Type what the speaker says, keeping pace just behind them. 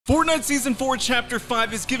Fortnite Season 4 Chapter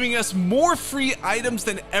 5 is giving us more free items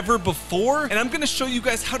than ever before, and I'm going to show you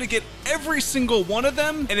guys how to get every single one of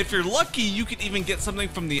them. And if you're lucky, you could even get something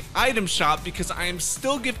from the item shop, because I am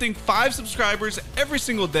still gifting 5 subscribers every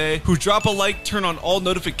single day who drop a like, turn on all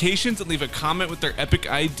notifications, and leave a comment with their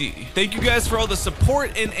epic ID. Thank you guys for all the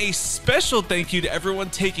support, and a special thank you to everyone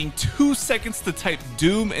taking 2 seconds to type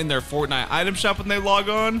Doom in their Fortnite item shop when they log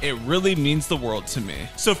on. It really means the world to me.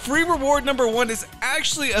 So free reward number 1 is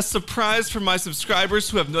actually a surprise for my subscribers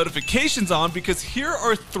who have notifications on, because here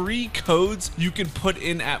are 3 codes you can put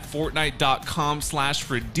in at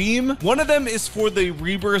fortnite.com/redeem. One of them is for the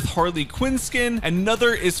Rebirth Harley Quinn skin,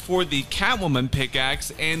 another is for the Catwoman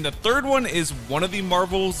pickaxe, and the third one is one of the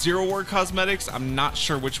Marvel Zero War cosmetics. I'm not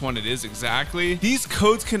sure which one it is exactly. These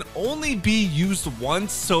codes can only be used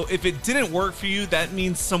once, so if it didn't work for you, that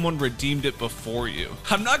means someone redeemed it before you.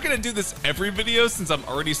 I'm not gonna do this every video since I'm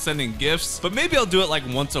already sending gifts, but maybe I'll do it like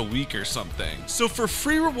once a week or something. So for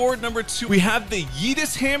free reward number 2, we have the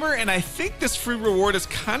Yeetus hammer, and I think this free reward has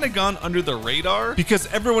kind of gone under the radar because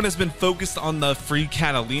everyone has been focused on the free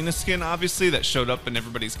Catalina skin, obviously, that showed up in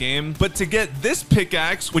everybody's game. But to get this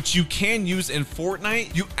pickaxe, which you can use in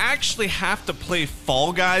Fortnite, you actually have to play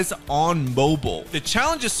Fall Guys on mobile. The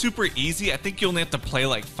challenge is super easy. I think you only have to play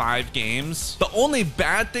like 5 games. The only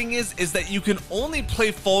bad thing is that you can only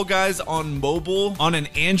play Fall Guys on mobile on an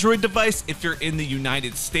Android device if you're in the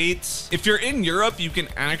United States. If you're in Europe, you can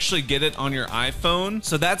actually get it on your iPhone,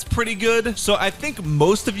 so that's pretty good. So I think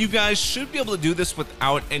most of you guys should be able to do this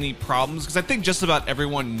without any problems, because I think just about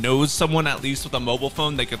everyone knows someone at least with a mobile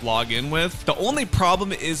phone they could log in with. The only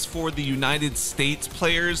problem is for the United States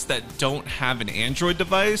players that don't have an Android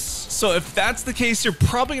device. So if that's the case, you're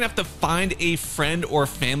probably gonna have to find a friend or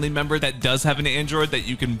family member that does have an Android that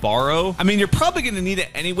you can borrow. I mean, you're probably gonna need it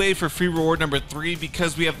anyway for free reward number 3,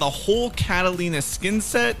 because we have the whole Catalina skin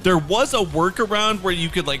set. There was a workaround where you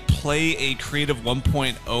could like play a creative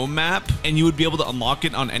 1.0 map and you would be able to unlock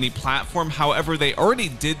it on any platform. However, they already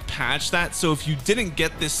did patch that, so if you didn't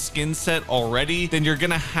get this skin set already, then you're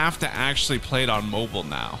gonna have to actually play it on mobile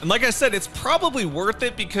now. And like I said, it's probably worth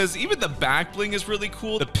it because even the back bling is really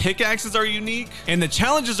cool, the pickaxes are unique, and the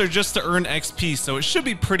challenges are just to earn XP, so it should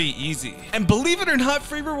be pretty easy. And believe it or not,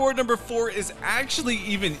 free reward number 4 is actually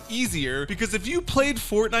even easier, because if you played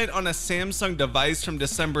Fortnite on a Samsung device from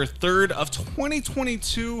December 3rd of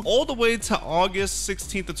 2022 all the way to August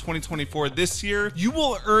 16th of 2024 this year, you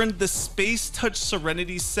will earn the Space Touch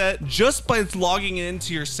Serenity set just by logging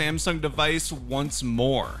into your Samsung device once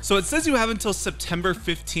more. So it says you have until September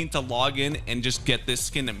 15th to log in and just get this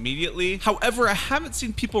skin immediately. However, I haven't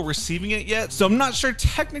seen people receiving it yet, so I'm not sure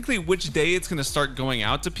technically which day it's going to start going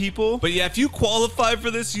out to people. But yeah, if you qualify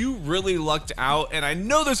for this, you really lucked out, and I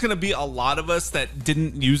know there's going to be a lot of us that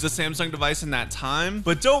didn't use a Samsung device in that time.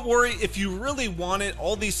 But don't worry, if you really want it,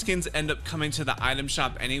 all these skins end up coming to the item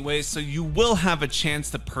shop anyway, so you will have a chance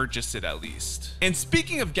to purchase it at least. And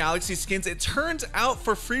speaking of Galaxy skins, it turns out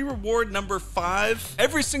for free reward number 5,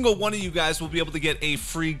 every single one of you guys will be able to get a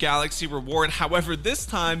free Galaxy reward. However, this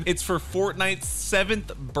time it's for Fortnite's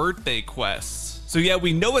 7th birthday quest. So yeah,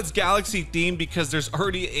 we know it's Galaxy themed because there's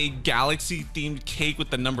already a Galaxy themed cake with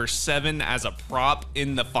the number 7 as a prop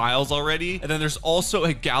in the files already. And then there's also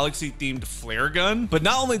a Galaxy themed flare gun. But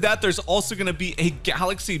not only that, there's also gonna be a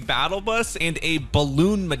Galaxy battle bus and a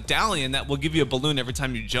balloon medallion that will give you a balloon every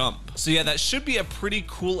time you jump. So yeah, that should be a pretty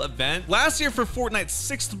cool event. Last year for Fortnite's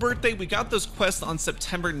 6th birthday, we got those quests on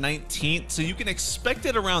September 19th. So you can expect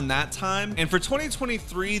it around that time. And for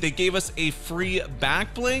 2023, they gave us a free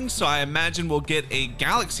back bling. So I imagine we'll get a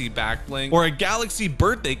Galaxy back bling, or a Galaxy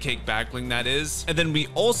birthday cake back bling, that is. And then we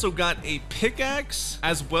also got a pickaxe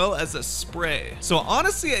as well as a spray. So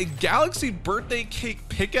honestly, a Galaxy birthday cake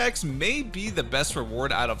pickaxe may be the best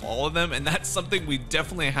reward out of all of them, and that's something we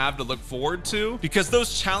definitely have to look forward to, because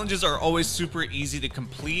those challenges are always super easy to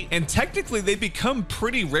complete, and technically they become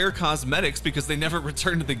pretty rare cosmetics because they never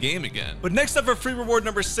return to the game again. But next up for free reward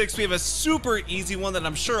number 6, we have a super easy one that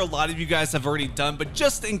I'm sure a lot of you guys have already done, but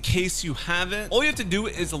just in case you haven't, all you have to do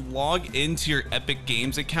is log into your Epic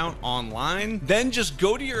Games account online, then just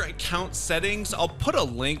go to your account settings. I'll put a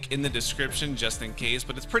link in the description just in case,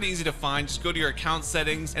 but it's pretty easy to find. Just go to your account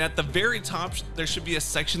settings, and at the very top there should be a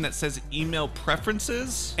section that says email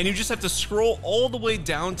preferences, and you just have to scroll all the way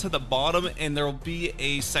down to the bottom, and there will be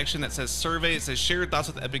a section that says survey. It says share your thoughts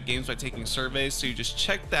with Epic Games by taking surveys. So you just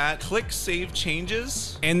check that, click save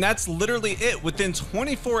changes, and that's literally it. Within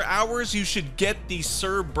 24 hours you should get the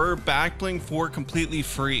Sir Burr back bling for completely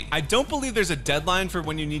free. I don't believe there's a deadline for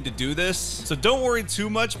when you need to do this, so don't worry too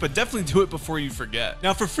much, but definitely do it before you forget.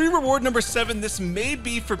 Now for free reward number 7, this may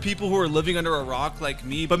be for people who are living under a rock like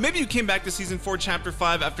me, but maybe you came back to season 4 chapter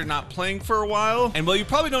 5 after not playing for a while, and well, you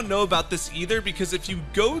probably don't know about this either, because if you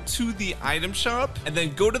go to the item shop and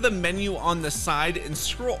then go to the menu on the side and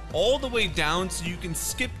scroll all the way down so you can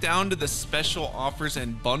skip down to the special offers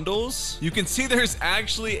and bundles, you can see there's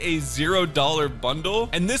actually a $0 bundle,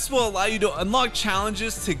 and this will allow you to unlock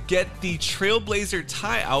challenges to get the Trailblazer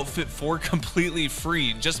tie outfit for completely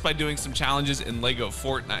free just by doing some challenges in Lego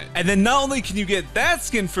Fortnite. And then not only can you get that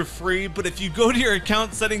skin for free, but if you go to your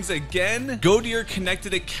account settings again, go to your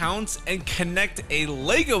connected accounts and connect a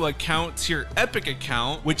Lego account to your Epic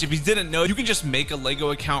account, which if you didn't know, you can just make a Lego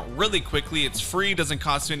account really quickly. It's free, doesn't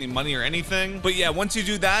cost you any money or anything. But yeah, once you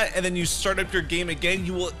do that and then you start up your game again,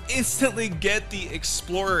 you will instantly get the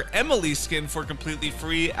Explorer Emily skin for completely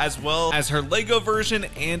free, as well as her Lego version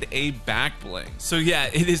and a back bling. So yeah,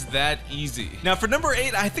 it is that easy. Now for number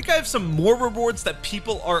 8, I think I have some more rewards that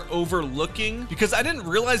people are overlooking, because I didn't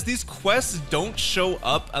realize these quests don't show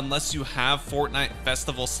up unless you have Fortnite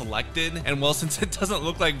Festival selected. And well, since it doesn't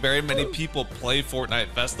look like very many people play Fortnite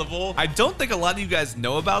Festival, I don't think a lot of you guys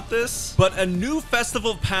know about this, but a new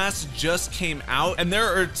festival pass just came out, and there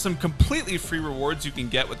are some completely free rewards you can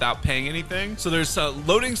get without paying anything. So there's a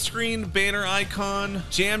loading screen, banner icon,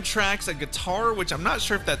 jam tracks, a guitar, which I'm not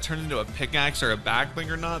sure if that turned into a pickaxe or a backbling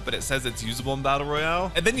or not, but it says it's usable in Battle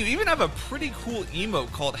Royale. And then you even have a pretty cool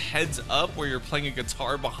emote called Heads Up, where you're playing a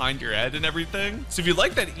guitar behind your head and everything. So if you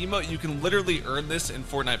like that emote, you can literally earn this in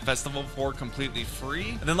Fortnite Festival for completely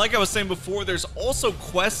free. And then like I was saying before, there's also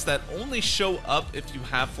quests that only show up if you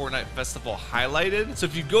have Fortnite Festival highlighted. So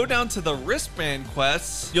if you go down to the wristband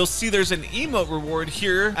quests, you'll see there's an emote reward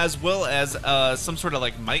here, as well as some sort of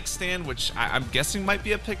like mic stand, which I'm guessing might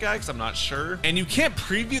be a pickaxe, I'm not sure. And you can't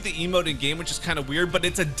preview the emote in game, which is kind of weird, but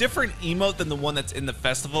it's a different emote than the one that's in the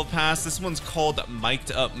festival pass. This one's called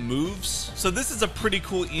Mic'd Up Moves. So this is a pretty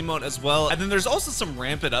cool emote as well. And then there's also some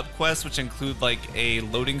ramp it up quests, which include like a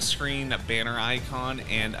loading screen, a banner icon,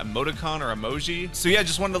 and emoticon or emoji. So yeah,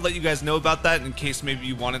 just wanted to let you guys know about that in case maybe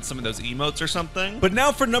you wanted some of those emotes or something. But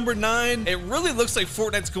now for number 9, it really looks like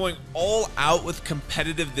Fortnite's going all out with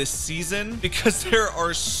competitive this season, because there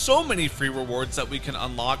are so many free rewards that we can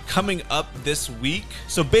unlock coming up this week.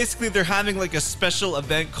 So basically they're having like a special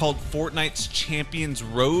event called Fortnite's Champions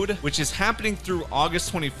Road, which is happening through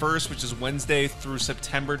August 21st, which is Wednesday, through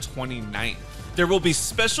September 29th. There will be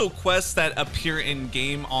special quests that appear in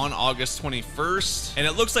game on August 21st, and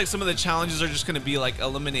it looks like some of the challenges are just going to be like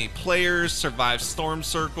eliminate players, survive storm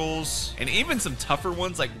circles, and even some tougher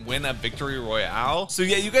ones like win a victory royale. So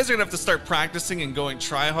yeah, you guys are gonna have to start practicing and going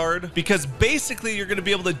try hard, because basically you're gonna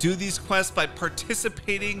be able to do these quests by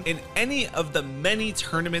participating in any of the many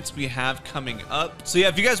tournaments we have coming up. So yeah,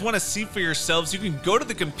 if you guys want to see for yourselves, you can go to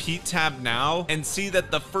the compete tab now and see that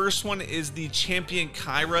the first one is the Champion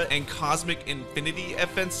Kyra and Cosmic Infinity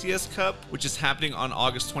FNCS Cup, which is happening on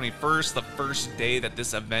August 21st, the first day that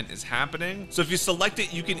this event is happening. So if you select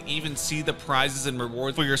it, you can even see the prizes and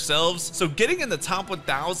rewards for yourselves. So getting in the top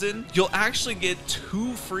 1,000, you'll actually get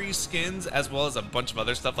 2 free skins, as well as a bunch of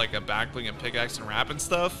other stuff like a backbling and pickaxe and wrap and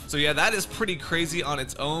stuff. So yeah, that is pretty crazy on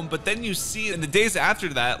its own. But then you see in the days after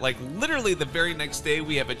that, like literally the very next day,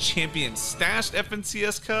 we have a Champion Stashed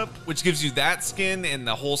FNCS Cup, which gives you that skin and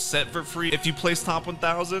the whole set for free if you place top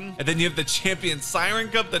 1,000. And then you have the Champion Siren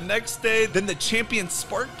Cup the next day, then the Champion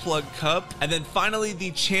Spark Plug Cup, and then finally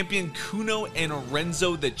the Champion Kuno and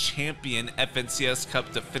Renzo the Champion FNCS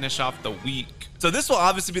Cup to finish off the week. So this will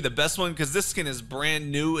obviously be the best one because this skin is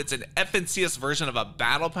brand new. It's an FNCS version of a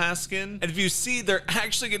Battle Pass skin. And if you see, they're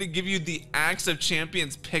actually going to give you the Axe of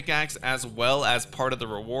Champions pickaxe as well as part of the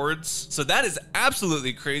rewards. So that is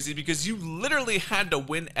absolutely crazy because you literally had to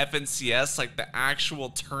win FNCS, like the actual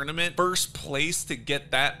tournament, first place to get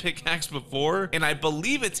that pickaxe before. And I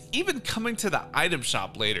believe it's even coming to the item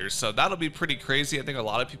shop later. So that'll be pretty crazy. I think a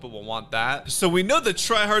lot of people will want that. So we know the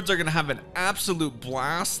tryhards are going to have an absolute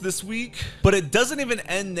blast this week, but it doesn't even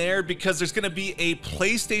end there because there's going to be a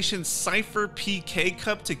PlayStation Cypher PK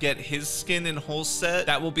Cup to get his skin and whole set.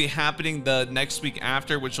 That will be happening the next week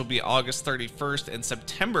after, which will be August 31st and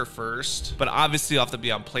September 1st. But obviously you'll have to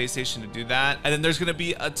be on PlayStation to do that. And then there's going to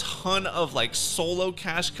be a ton of like solo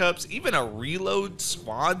cash cups, even a Reload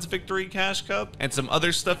Squads Victory Cash Cup, and some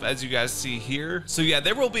other stuff as you guys see here. So yeah,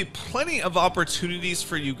 there will be plenty of opportunities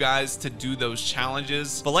for you guys to do those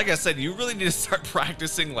challenges. But like I said, you really need to start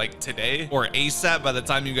practicing like today or ASAP by the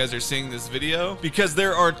time you guys are seeing this video, because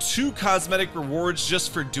there are 2 cosmetic rewards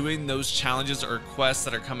just for doing those challenges or quests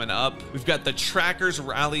that are coming up. We've got the Tracker's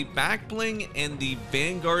Rally back bling and the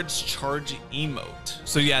Vanguard's Charge emote.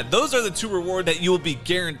 So yeah, those are the 2 rewards that you will be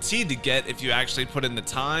guaranteed to get if you actually put in the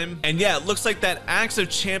time. And yeah, it looks like that Axe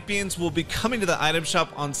of Champions will be coming to the item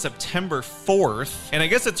shop on September 4th. And I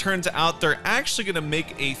guess it turns out they're actually going to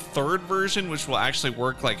make a 3rd version, which will actually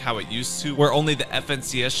work like how it used to, where only the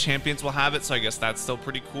FNCS champions will have it. So I guess that's still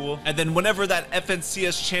pretty cool. And then whenever that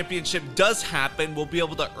FNCS championship does happen, we'll be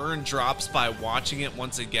able to earn drops by watching it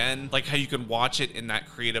once again, like how you can watch it in that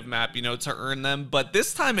creative map, you know, to earn them. But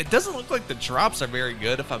this time it doesn't look like the drops are very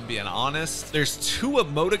good, if I'm being honest. There's 2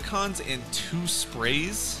 emoticons and 2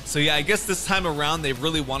 sprays. So yeah, I guess this time around they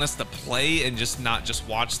really want us to play and just not just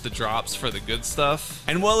watch the drops for the good stuff.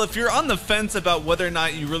 And well, if you're on the fence about whether or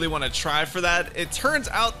not you really want to try for that, it turns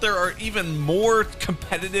out there are even more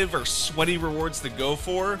competitive or sweaty rewards to go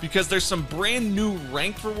for, because there's some brand new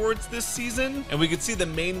ranked rewards this season. And we can see the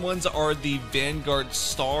main ones are the Vanguard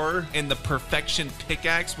Star and the Perfection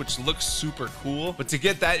Pickaxe, which looks super cool. But to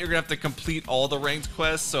get that, you're gonna have to complete all the ranked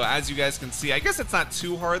quests. So as you guys can see, I guess it's not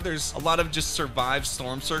too hard. There's a lot of just survive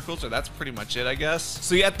storm circles, or that's pretty much it, I guess.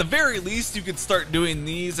 So yeah, at the very least, you could start doing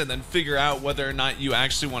these and then figure out whether or not you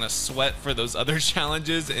actually want to sweat for those other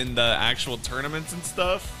challenges in the actual tournaments and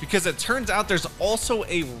stuff. Because it turns out there's also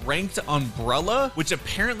a ranked umbrella, which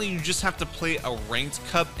apparently you just have to play a ranked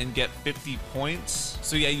cup and get 50 points.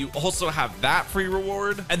 So yeah, you also have that free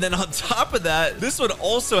reward. And then on top of that, this would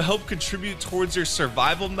also help contribute towards your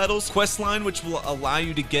survival medals quest line, which will allow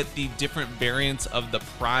you to get the different variants of the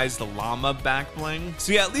prized llama back bling.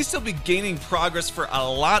 So yeah, at least you'll be gaining progress for a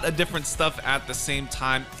lot of different stuff at the same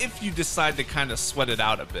time if you decide to kind of sweat it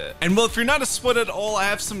out a bit. And well, if you're not a sweat at all, I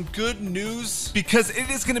have some good news, because it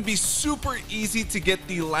is going to be super easy to get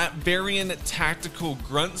the Latvarian Tactical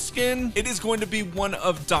Grunt skin. It is going to be one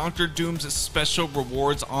of Dr. Doom's special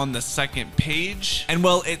rewards on the 2nd page. And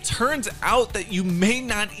well, it turns out that you may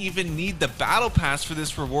not even need the battle pass for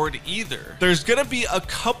this reward either. There's going to be a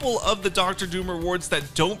couple of the Dr. Doom rewards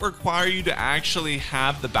that don't require you to actually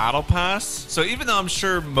have the battle pass. So even though I'm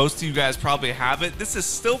sure most of you guys probably have it, this is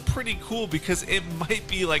still pretty cool because it might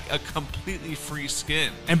be like a completely free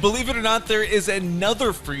skin. And believe it or not, there is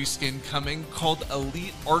another free skin coming called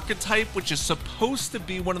Elite Archetype, which is supposed to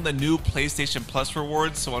be one of the new PlayStation Plus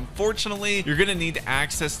rewards. So unfortunately, you're gonna need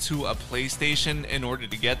access to a PlayStation in order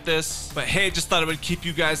to get this. But hey, just thought I would keep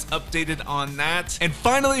you guys updated on that. And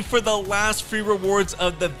finally, for the last free rewards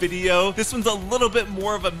of the video, this one's a little bit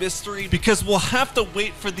more of a mystery because we'll have to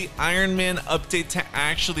wait for the Iron Man update to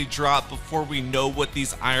actually drop before we know what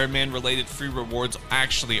these Iron Man related free rewards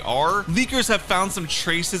actually are. Leakers have found some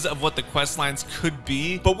traces of what the quest lines could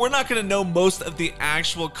be, but we're not going to know most of the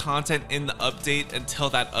actual content in the update until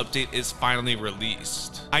that update is finally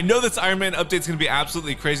released. I know this Iron Man update is going to be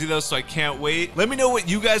absolutely crazy though, so I can't wait. Let me know what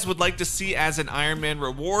you guys would like to see as an Iron Man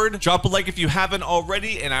reward. Drop a like if you haven't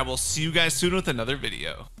already, and I will see you guys soon with another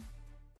video.